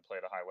fill in and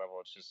play at a high level.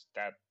 It's just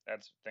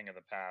that's a thing of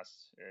the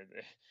past.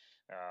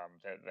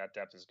 That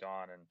depth is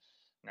gone, and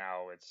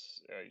now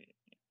it's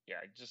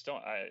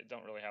I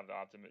don't really have the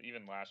optimism.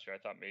 Even last year, I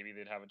thought maybe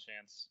they'd have a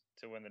chance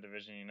to win the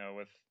division.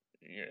 With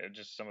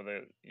just some of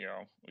the,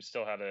 we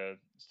still had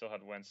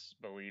Wentz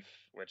belief,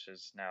 which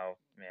is now,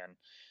 man,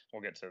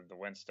 we'll get to the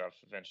Wentz stuff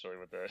eventually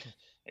with the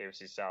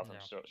AFC South. I'm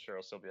sure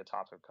it'll still be a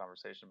topic of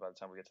conversation by the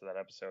time we get to that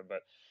episode.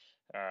 But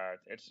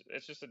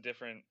it's just a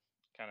different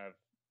kind of.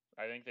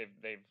 I think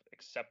they've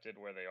accepted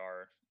where they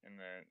are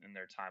in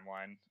their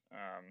timeline,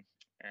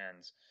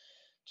 and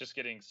just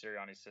getting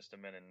Sirianni's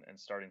system in and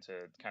starting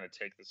to kind of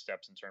take the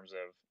steps in terms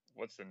of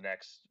what's the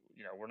next.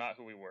 We're not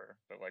who we were,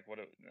 but like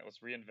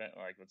let's reinvent.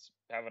 Like let's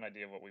have an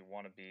idea of what we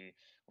want to be.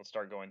 Let's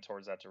start going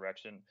towards that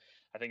direction.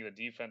 I think the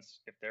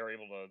defense, if they're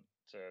able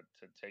to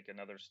take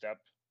another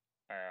step,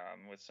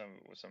 with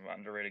some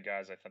underrated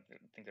guys, I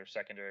think their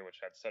secondary,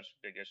 which had such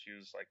big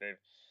issues, like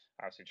they've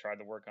obviously tried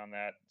to work on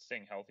that.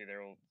 Staying healthy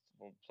there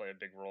will play a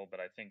big role,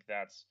 but I think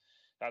that's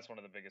one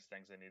of the biggest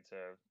things they need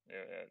to.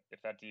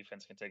 If that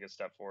defense can take a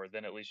step forward,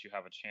 then at least you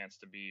have a chance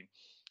to be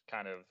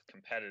kind of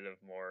competitive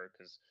more,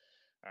 because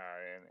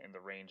in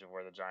the range of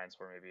where the Giants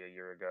were maybe a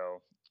year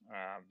ago,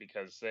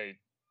 because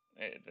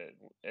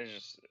it's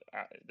just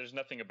there's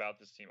nothing about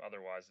this team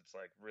otherwise. It's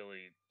like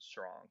really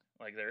strong.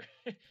 Like they're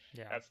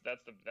that's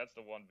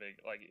the one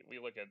big, like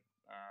we look at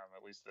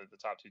least the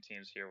top two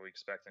teams here we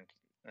expect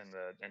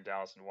in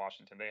Dallas and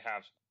Washington, they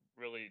have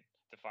really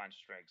defined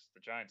strengths.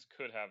 The Giants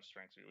could have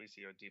strengths. We at least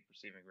see a deep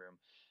receiving room.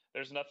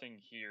 There's nothing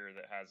here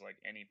that has like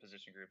any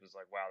position group is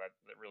like, wow, that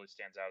really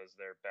stands out as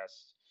their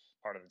best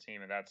part of the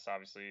team, and that's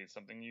obviously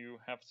something you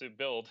have to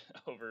build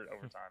over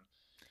time.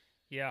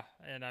 Yeah,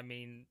 and I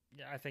mean,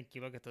 I think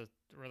you look at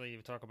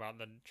you talk about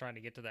trying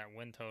to get to that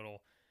win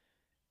total.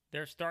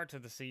 Their start to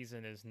the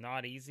season is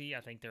not easy.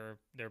 I think their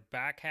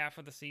back half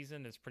of the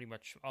season is pretty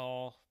much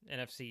all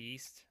NFC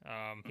East.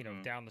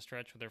 Down the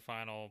stretch with their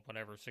final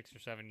 6 or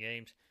 7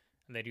 games.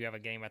 And they do have a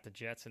game at the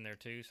Jets in there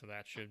too, so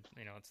that should,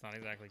 it's not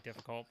exactly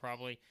difficult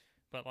probably.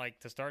 But like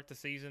to start the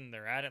season,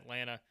 they're at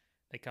Atlanta.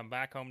 They come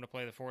back home to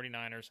play the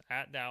 49ers,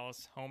 at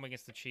Dallas, home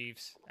against the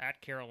Chiefs,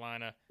 at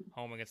Carolina,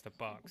 home against the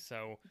Bucs.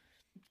 So,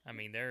 I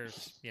mean,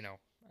 there's,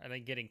 I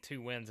think getting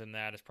 2 wins in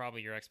that is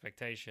probably your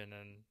expectation.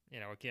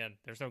 And, again,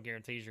 there's no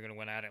guarantees you're going to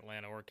win at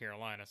Atlanta or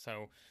Carolina.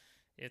 So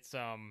it's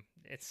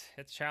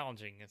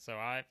challenging. And so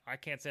I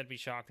can't say I'd be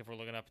shocked if we're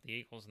looking up at the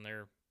Eagles and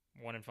they're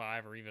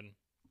 1-5 or even,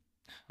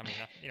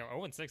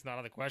 0-6 not out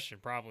of the question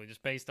probably,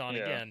 just based on,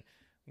 again,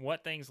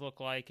 what things look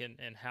like and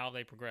how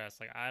they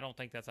progress. Like, I don't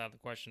think that's out of the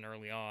question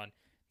early on.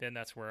 Then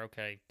that's where,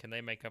 okay, can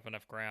they make up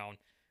enough ground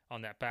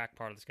on that back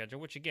part of the schedule,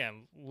 which,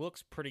 again,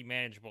 looks pretty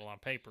manageable on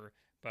paper,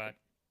 but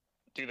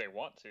do they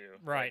want to?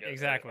 Right, like,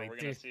 exactly. Are we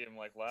going to see them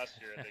like last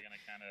year? Are they going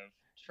to kind of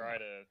try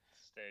to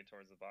stay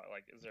towards the bottom?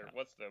 Like,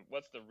 what's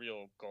the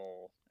real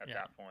goal at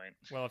that point?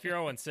 Well, if you're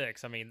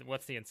 0-6, I mean,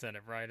 what's the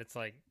incentive, right? It's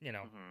like,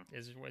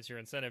 is your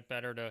incentive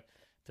better to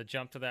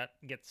jump to that,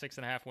 get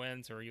 6.5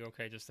 wins, or are you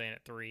okay just staying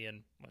at 3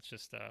 and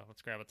let's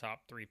grab a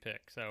top 3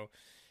 pick? So,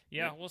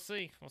 we'll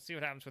see. We'll see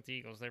what happens with the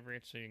Eagles. They're a very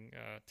interesting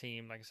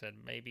team. Like I said,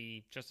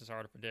 maybe just as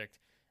hard to predict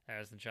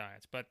as the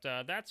Giants. But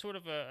that's sort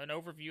of an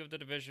overview of the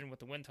division with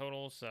the win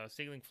totals,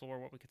 ceiling floor,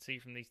 what we could see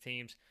from these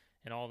teams,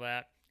 and all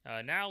that.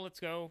 Now let's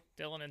go,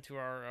 Dylan, into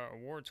our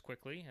awards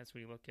quickly as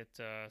we look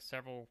at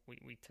several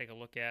we take a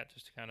look at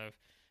just to kind of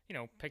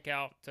pick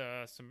out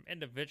some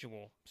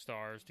individual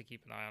stars to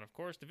keep an eye on. Of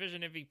course,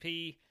 division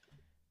MVP,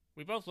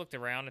 we both looked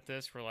around at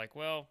this. We're like,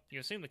 well, you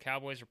assume the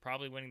Cowboys are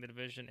probably winning the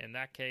division. In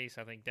that case,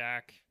 I think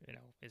Dak,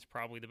 is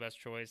probably the best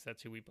choice.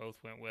 That's who we both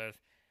went with.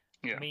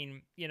 Yeah. I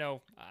mean,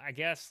 I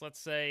guess let's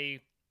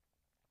say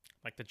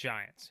like the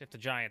Giants. If the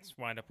Giants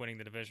wind up winning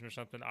the division or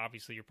something,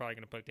 obviously you're probably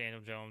going to put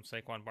Daniel Jones,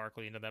 Saquon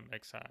Barkley into that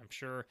mix, I'm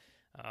sure.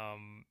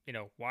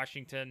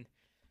 Washington,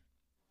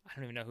 I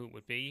don't even know who it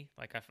would be.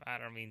 Like I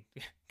don't mean,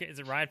 is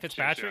it Ryan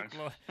Fitzpatrick?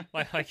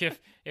 like if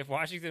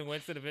Washington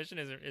wins the division,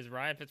 is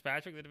Ryan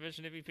Fitzpatrick the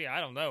division MVP? I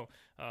don't know.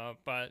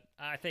 But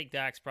I think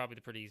Dak's probably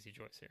the pretty easy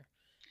choice here.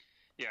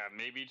 Yeah,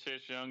 maybe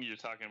Chase Young. You're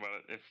talking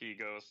about if he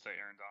goes to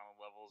Aaron Donald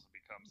levels, it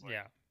becomes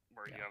like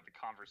where you have the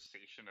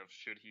conversation of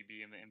should he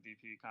be in the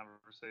MVP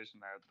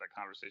conversation, that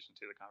conversation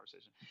to the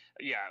conversation.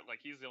 Yeah,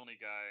 like he's the only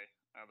guy.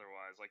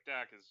 Otherwise, like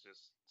Dak is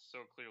just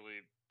so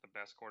clearly the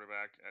best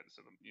quarterback.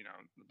 So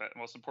the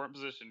most important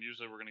position.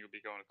 Usually, we're going to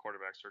be going to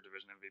quarterbacks for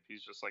division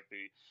MVPs, just like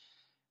the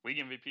league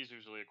MVP is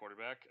usually a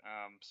quarterback.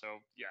 So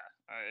yeah,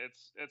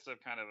 it's a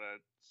kind of a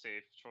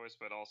safe choice,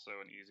 but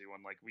also an easy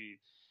one. Like we.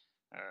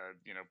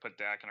 Put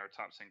Dak in our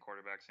top 10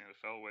 quarterbacks in the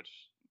NFL, which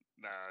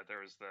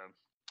there was the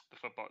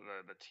football,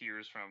 the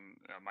tiers from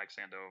Mike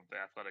Sando of The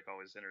Athletic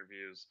always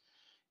interviews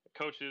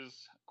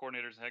coaches,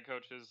 coordinators, and head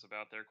coaches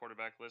about their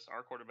quarterback list. Our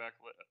quarterback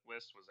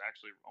list was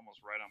actually almost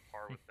right on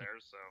par with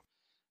theirs. So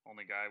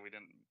only guy we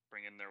didn't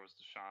bring in there was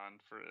Deshaun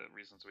for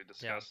reasons we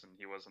discussed, and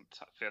he wasn't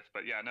fifth.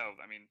 But yeah, no,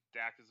 I mean,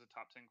 Dak is a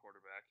top 10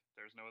 quarterback.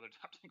 There's no other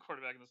top 10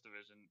 quarterback in this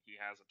division. He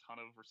has a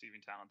ton of receiving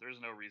talent.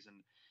 There's no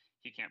reason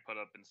he can't put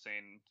up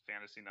insane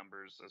fantasy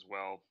numbers as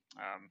well,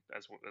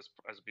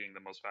 as being the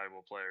most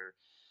valuable player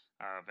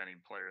of any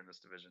player in this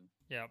division.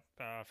 Yeah,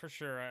 for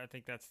sure. I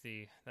think that's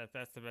the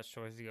best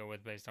choice to go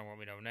with based on what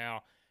we know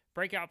now.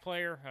 Breakout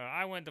player,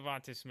 I went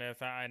Devontae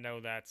Smith. I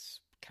know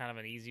that's kind of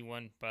an easy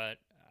one, but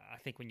I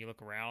think when you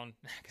look around,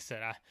 like I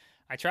said,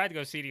 I tried to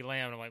go CeeDee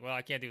Lamb, and I'm like, well,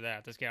 I can't do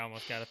that. This guy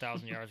almost got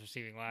 1,000 yards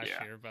receiving last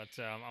year,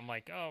 but I'm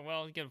like, oh,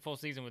 well, you get a full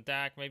season with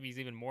Dak. Maybe he's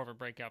even more of a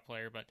breakout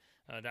player, but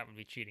that would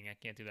be cheating. I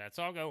can't do that.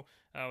 So I'll go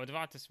with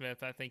Devontae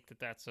Smith. I think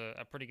that's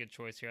a pretty good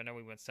choice here. I know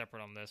we went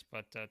separate on this,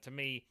 but to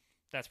me,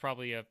 that's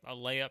probably a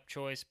layup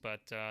choice,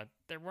 but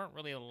there weren't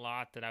really a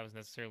lot that I was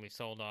necessarily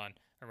sold on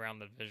around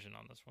the division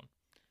on this one.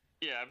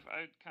 Yeah,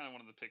 I kind of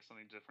wanted to pick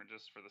something different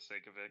just for the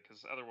sake of it,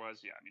 because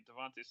otherwise, I mean,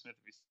 Devontae Smith,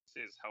 if he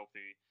stays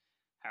healthy,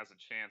 has a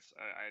chance.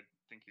 I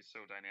think he's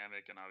so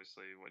dynamic, and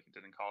obviously what he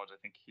did in college,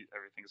 I think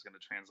everything's going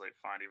to translate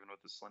fine, even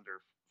with the slender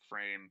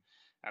frame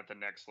at the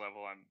next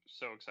level. I'm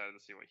so excited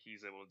to see what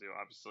he's able to do.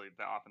 Obviously,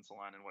 the offensive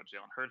line and what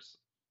Jalen Hurts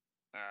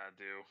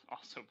do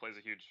also plays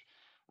a huge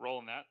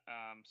role in that.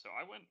 So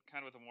I went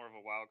kind of with more of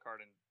a wild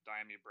card in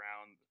Dyami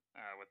Brown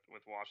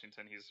with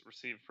Washington. He's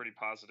received pretty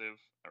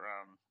positive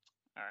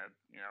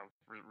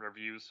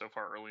reviews so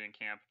far early in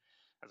camp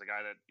as a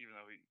guy that, even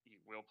though he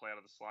will play out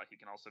of the slot, he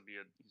can also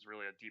he's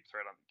really a deep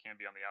threat can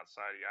be on the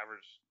outside. He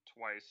averaged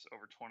twice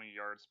over 20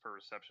 yards per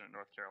reception at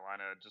North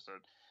Carolina. Just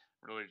a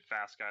really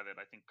fast guy that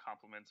I think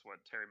complements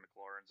what Terry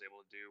McLaurin's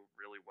able to do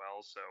really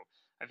well. So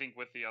I think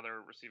with the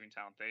other receiving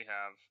talent they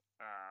have,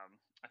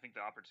 I think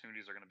the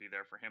opportunities are going to be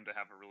there for him to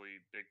have a really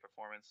big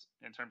performance.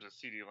 In terms of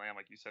CeeDee Lamb,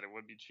 like you said, it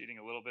would be cheating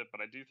a little bit,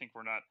 but I do think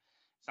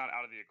it's not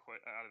out of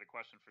the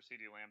question for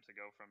CeeDee Lamb to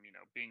go from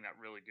being that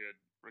really good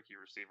rookie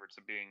receiver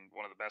to being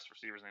one of the best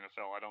receivers in the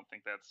NFL. I don't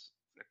think that's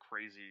a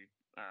crazy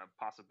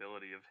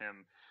possibility of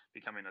him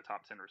becoming a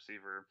top 10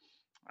 receiver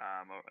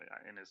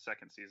in his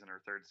second season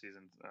or third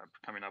season,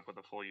 coming up with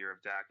a full year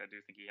of Dak. I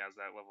do think he has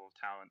that level of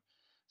talent.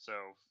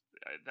 So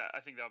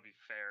I think that would be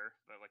fair.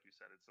 But like you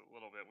said, it's a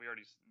little bit. We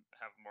already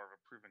have more of a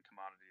proven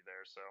commodity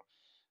there. So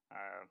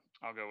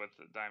I'll go with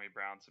Dyami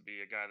Brown to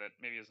be a guy that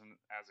maybe isn't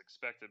as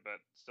expected,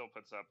 but still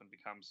puts up and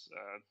becomes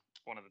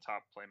one of the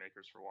top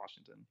playmakers for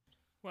Washington.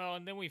 Well,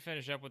 and then we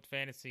finish up with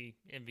fantasy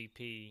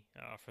MVP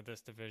for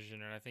this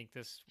division, and I think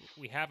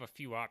we have a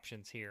few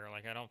options here.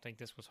 Like, I don't think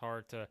this was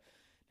hard to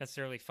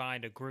necessarily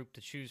find a group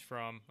to choose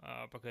from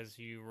because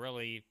you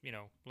really,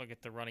 look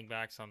at the running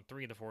backs on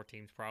 3 of the 4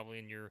 teams probably,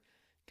 and you're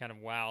kind of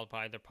wowed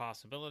by their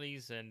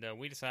possibilities. And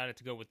we decided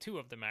to go with 2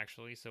 of them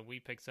actually, so we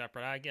picked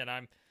separate. Again,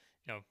 I'm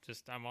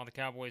on the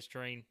Cowboys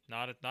train,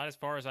 not as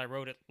far as I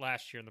rode it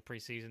last year in the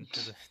preseason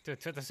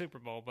to the Super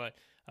Bowl, but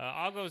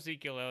I'll go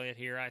Ezekiel Elliott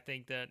here. I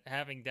think that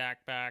having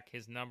Dak back,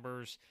 his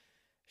numbers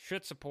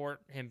should support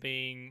him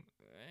being.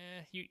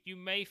 You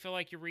may feel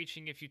like you're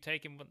reaching if you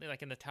take him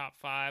like in the top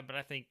 5, but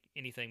I think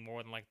anything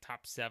more than like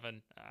top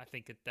 7, I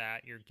think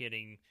that you're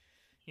getting.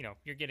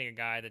 You're getting a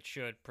guy that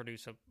should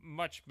produce a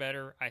much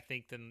better, I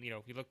think, than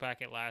if you look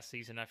back at last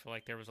season. I feel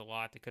like there was a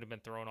lot that could have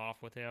been thrown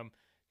off with him,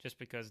 just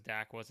because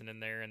Dak wasn't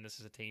in there, and this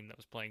is a team that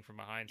was playing from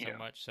behind so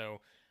much.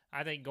 So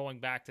I think going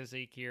back to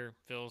Zeke here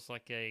feels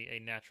like a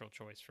natural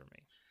choice for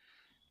me.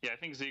 Yeah, I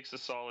think Zeke's a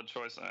solid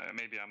choice.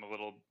 Maybe I'm a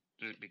little,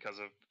 because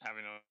of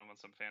having him on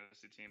some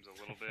fantasy teams, a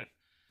little bit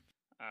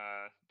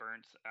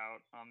burnt out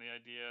on the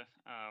idea.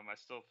 I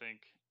still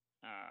think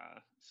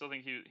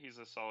he's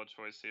a solid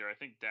choice here. I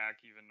think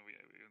Dak, even though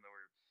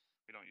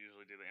we don't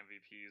usually do the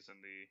MVPs and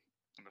the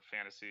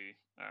fantasy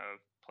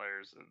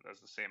players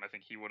as the same, I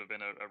think he would have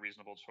been a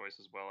reasonable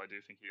choice as well. I do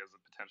think he has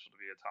the potential to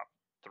be a top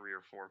 3 or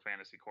 4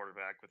 fantasy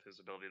quarterback with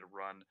his ability to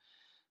run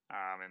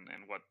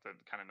and what the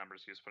kind of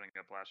numbers he was putting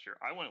up last year.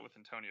 I went with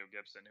Antonio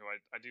Gibson, who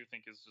I do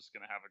think is just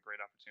going to have a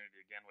great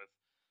opportunity again with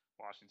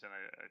Washington.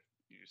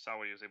 You saw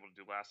what he was able to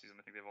do last season.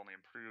 I think they've only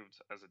improved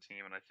as a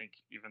team, and I think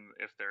even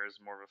if there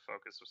is more of a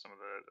focus with some of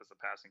the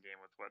passing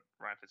game with what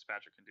Ryan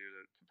Fitzpatrick can do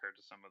compared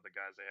to some of the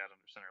guys they had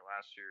under center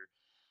last year,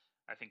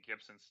 I think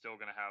Gibson's still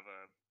going to have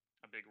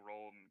a big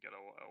role and get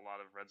a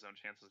lot of red zone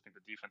chances. I think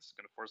the defense is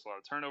going to force a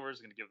lot of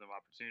turnovers, going to give them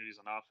opportunities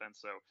on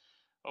offense. So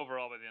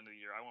overall, by the end of the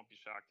year, I won't be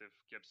shocked if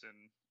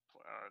Gibson,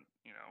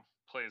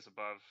 plays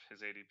above his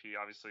ADP.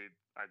 Obviously,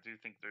 I do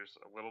think there's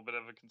a little bit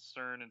of a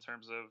concern in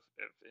terms of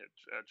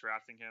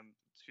drafting him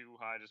too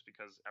high, just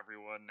because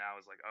everyone now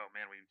is like, oh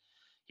man,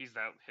 he's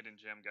that hidden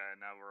gem guy, and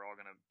now we're all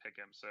going to pick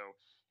him. So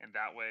in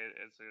that way,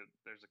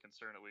 there's a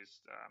concern, at least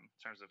in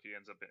terms of if he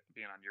ends up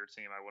being on your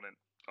team. I wouldn't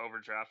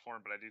overdraft for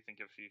him, but I do think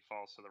if he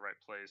falls to the right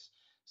place,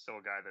 still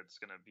a guy that's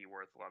going to be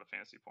worth a lot of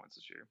fantasy points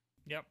this year.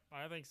 Yep,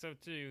 I think so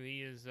too.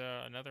 He is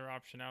another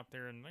option out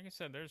there, and like I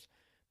said, there's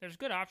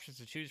good options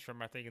to choose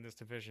from, I think, in this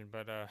division,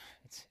 but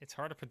it's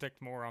hard to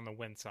predict more on the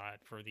win side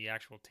for the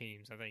actual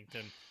teams, I think.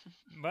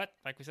 But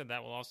like we said,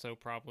 that will also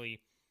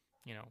probably,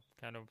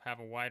 kind of have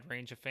a wide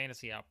range of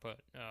fantasy output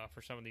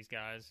for some of these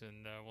guys,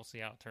 and we'll see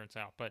how it turns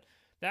out. But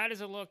that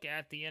is a look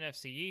at the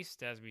NFC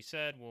East. As we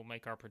said, we'll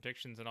make our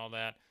predictions and all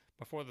that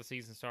before the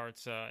season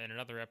starts in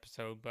another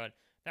episode, but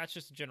that's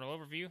just a general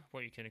overview of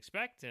what you can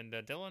expect. And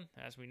Dylan,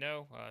 as we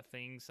know,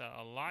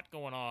 a lot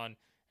going on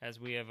as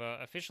we have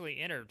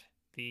officially entered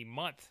the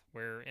month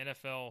where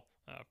NFL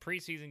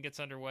preseason gets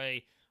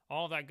underway,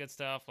 all that good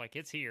stuff. Like,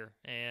 it's here,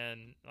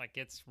 and like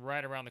it's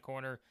right around the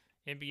corner.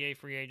 NBA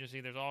free agency,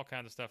 there's all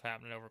kinds of stuff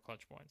happening over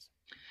Clutch Points.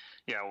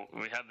 Yeah,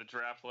 we had the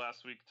draft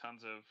last week.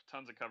 Tons of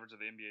coverage of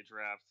the NBA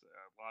draft.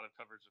 A lot of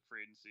coverage of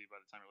free agency. By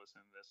the time you're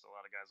listening to this, a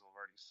lot of guys will have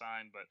already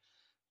signed, but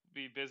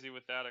be busy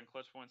with that on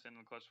Clutch Points and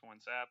the Clutch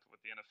Points app. With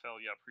the NFL,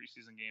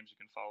 preseason games you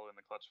can follow in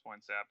the Clutch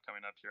Points app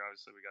coming up here.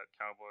 Obviously, we got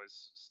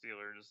Cowboys,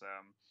 Steelers,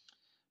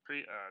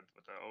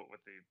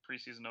 with the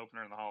preseason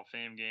opener and the Hall of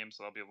Fame game,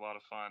 so that'll be a lot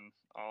of fun.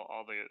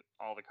 All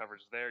the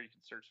coverage there. You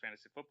can search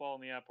fantasy football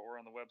in the app or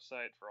on the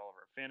website for all of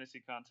our fantasy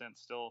content.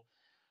 Still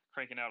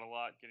cranking out a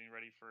lot, getting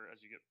ready for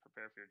as you get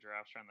prepared for your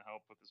drafts, trying to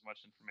help with as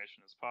much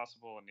information as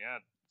possible. And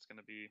it's going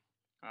to be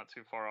not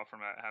too far off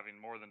from having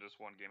more than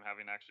just one game,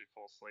 having actually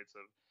full slates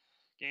of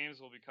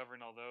games. We'll be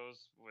covering all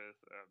those with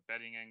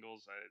betting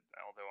angles.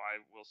 Although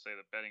I will say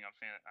that betting on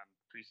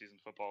preseason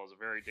football is a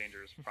very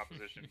dangerous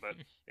proposition. But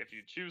if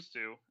you choose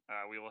to,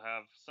 we will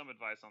have some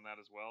advice on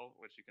that as well,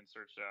 which you can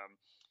search.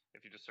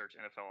 If you just search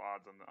NFL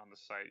odds on the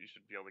site, you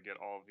should be able to get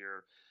all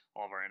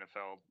of our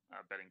NFL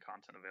betting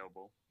content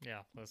available.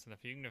 Yeah, listen,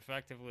 if you can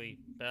effectively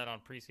bet on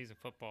preseason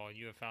football,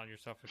 you have found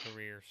yourself a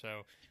career.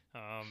 So,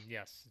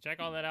 yes, check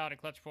all that out at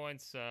Clutch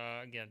Points.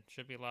 Again,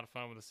 should be a lot of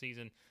fun with the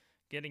season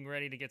getting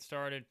ready to get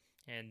started.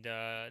 And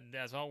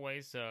as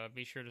always,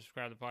 be sure to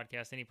subscribe to the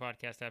podcast. Any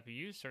podcast app you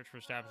use, search for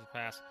Establish the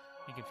Pass.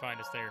 You can find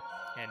us there.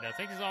 And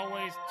thanks as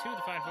always to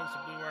the fine folks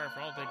at Blue Wire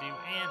for all they do.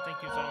 And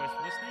thank you as always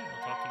for listening.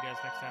 We'll talk to you guys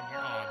next time here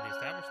on the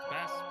Establish the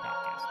Pass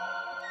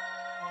podcast.